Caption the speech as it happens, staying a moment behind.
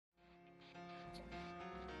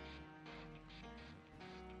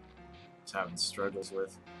keeps having struggles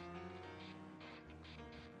with.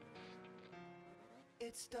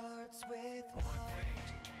 It starts with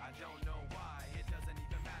I don't know why. It doesn't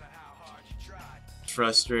even matter how hard you try.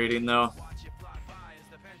 Frustrating though.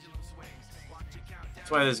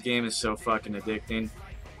 That's why this game is so fucking addicting.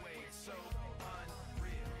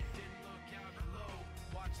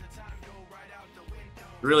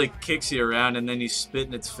 Really kicks you around and then you spit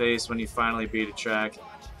in its face when you finally beat a track.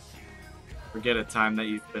 Forget a time that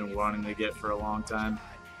you've been wanting to get for a long time.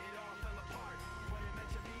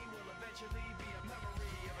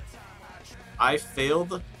 I failed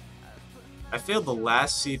the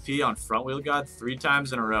last CP on Front Wheel God 3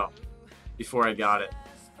 times in a row before I got it.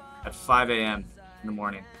 At 5 a.m. in the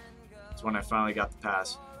morning. That's when I finally got the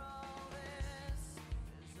pass.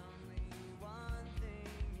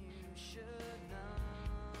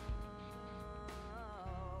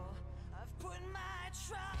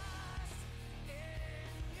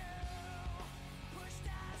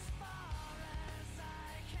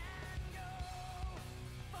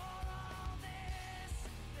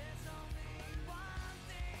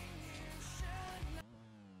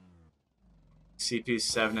 CP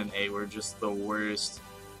 7 and 8 were just the worst.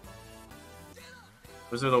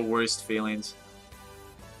 Those are the worst feelings.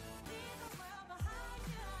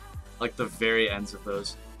 Like the very ends of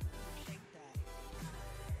those.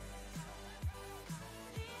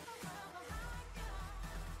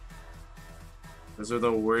 Those are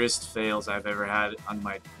the worst fails I've ever had on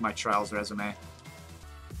my trials resume.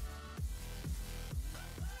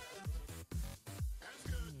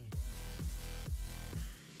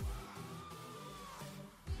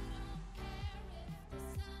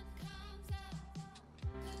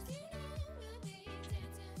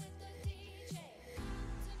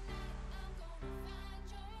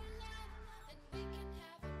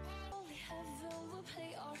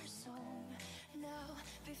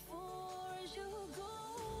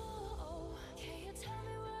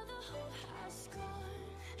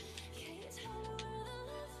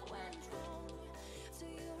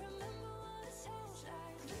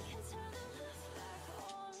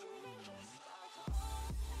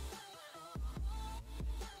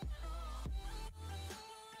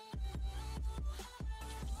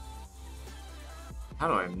 How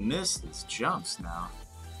do I miss these jumps now?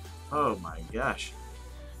 Oh my gosh.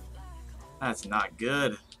 That's not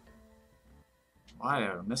good. Why did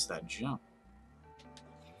I miss that jump?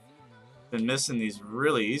 Been missing these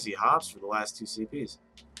really easy hops for the last 2 CPs.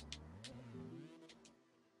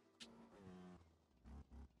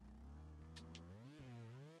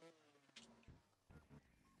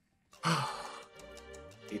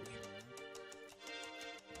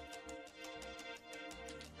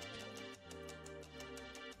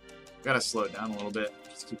 Gotta slow it down a little bit.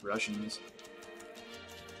 Just keep rushing these.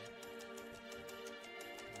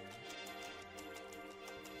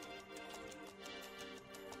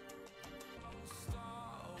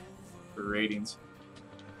 For ratings.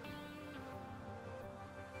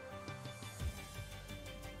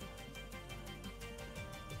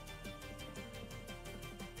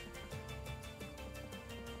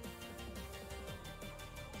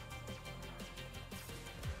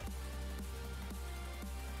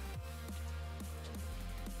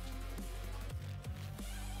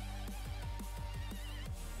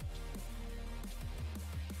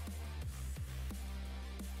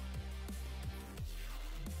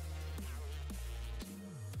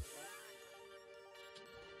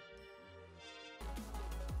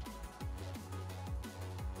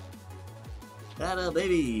 Atta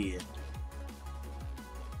baby!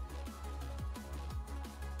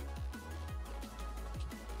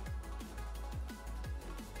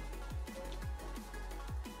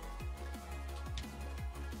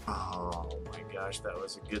 Oh my gosh, that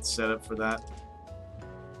was a good setup for that.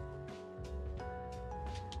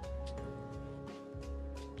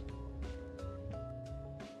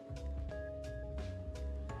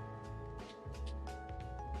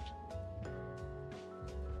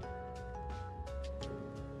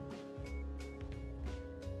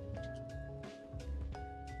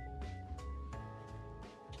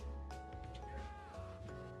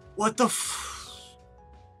 What the fuck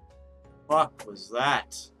was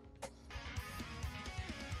that?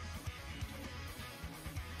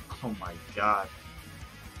 Oh my god.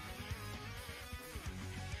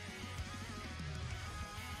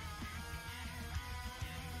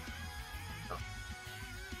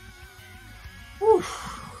 Whew.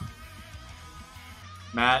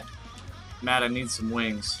 Matt, I need some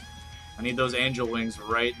wings. I need those angel wings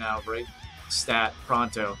right now, right? Stat,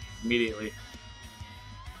 pronto, immediately.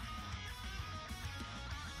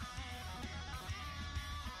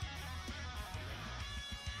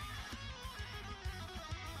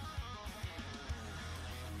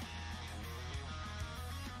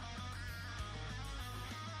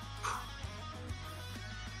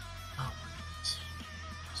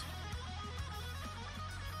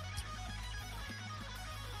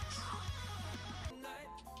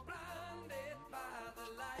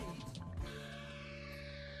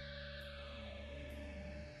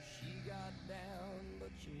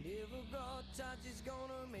 Tati's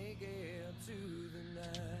gonna make it to the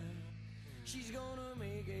night. She's gonna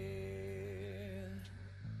make it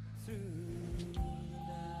through the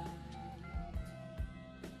night.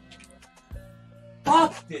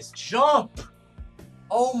 Fuck this jump!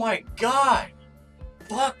 Oh my god!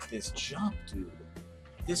 Fuck this jump, dude.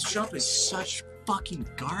 This jump is such fucking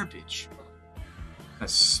garbage. I'm gonna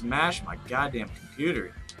smash my goddamn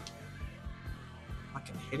computer.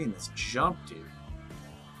 Fucking hitting this jump, dude.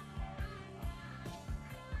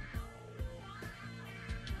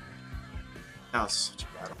 That was such a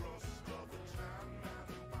bad one.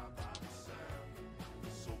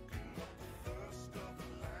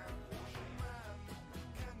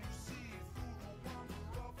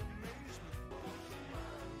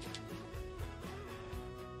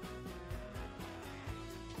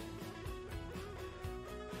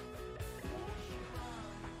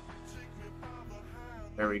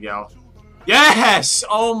 There we go. Yes!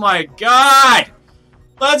 Oh my god!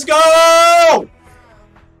 Let's go!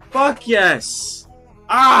 Fuck yes!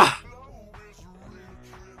 Ah!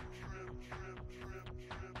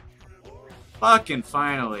 Fucking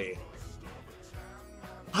finally.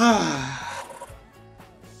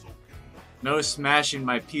 No smashing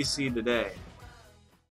my PC today.